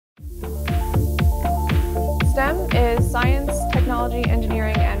STEM is science, technology,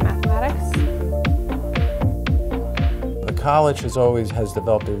 engineering, and mathematics. The college has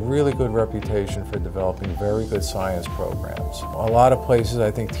developed a really good reputation for developing very good science programs. A lot of places,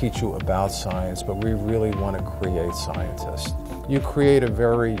 I think, teach you about science, but we really want to create scientists. You create a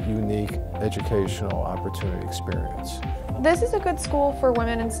very unique educational opportunity experience. This is a good school for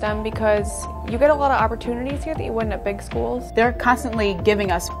women in STEM because you get a lot of opportunities here that you wouldn't at big schools. They're constantly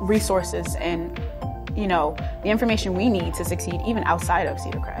giving us resources and the information we need to succeed even outside of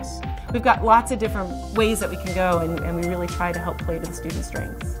Cedar Crest. We've got lots of different ways that we can go, and we really try to help play to the students'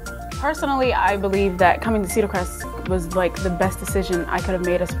 strengths. Personally, I believe that coming to Cedar Crest was like the best decision I could have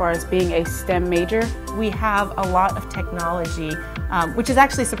made as far as being a STEM major. We have a lot of technology, which is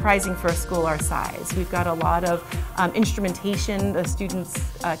actually surprising for a school our size. We've got a lot of instrumentation the students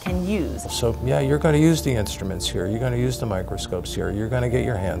can use. So yeah, you're going to use the instruments here, you're going to use the microscopes here, you're going to get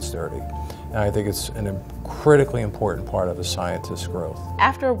your hands dirty. And I think it's a critically important part of a scientist's growth.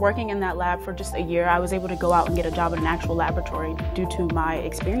 After working in that lab for just a year, I was able to go out and get a job in an actual laboratory due to my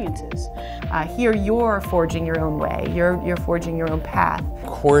experiences. Here you're forging your own way, you're forging your own path.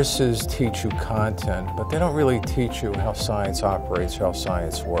 Courses teach you content, but they don't really teach you how science operates, how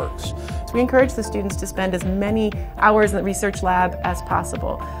science works. So we encourage the students to spend as many hours in the research lab as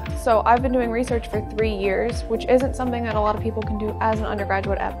possible. So I've been doing research for 3 years, which isn't something that a lot of people can do as an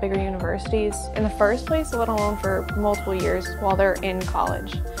undergraduate at bigger universities in the first place, let alone for multiple years while they're in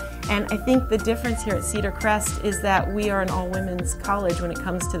college. And I think the difference here at Cedar Crest is that we are an all-women's college when it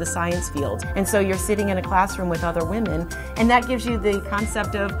comes to the science field. And so you're sitting in a classroom with other women, and that gives you the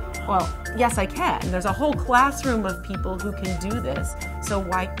concept of, well, yes, I can. There's a whole classroom of people who can do this, so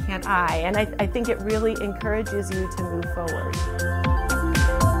why can't I? And I think it really encourages you to move forward.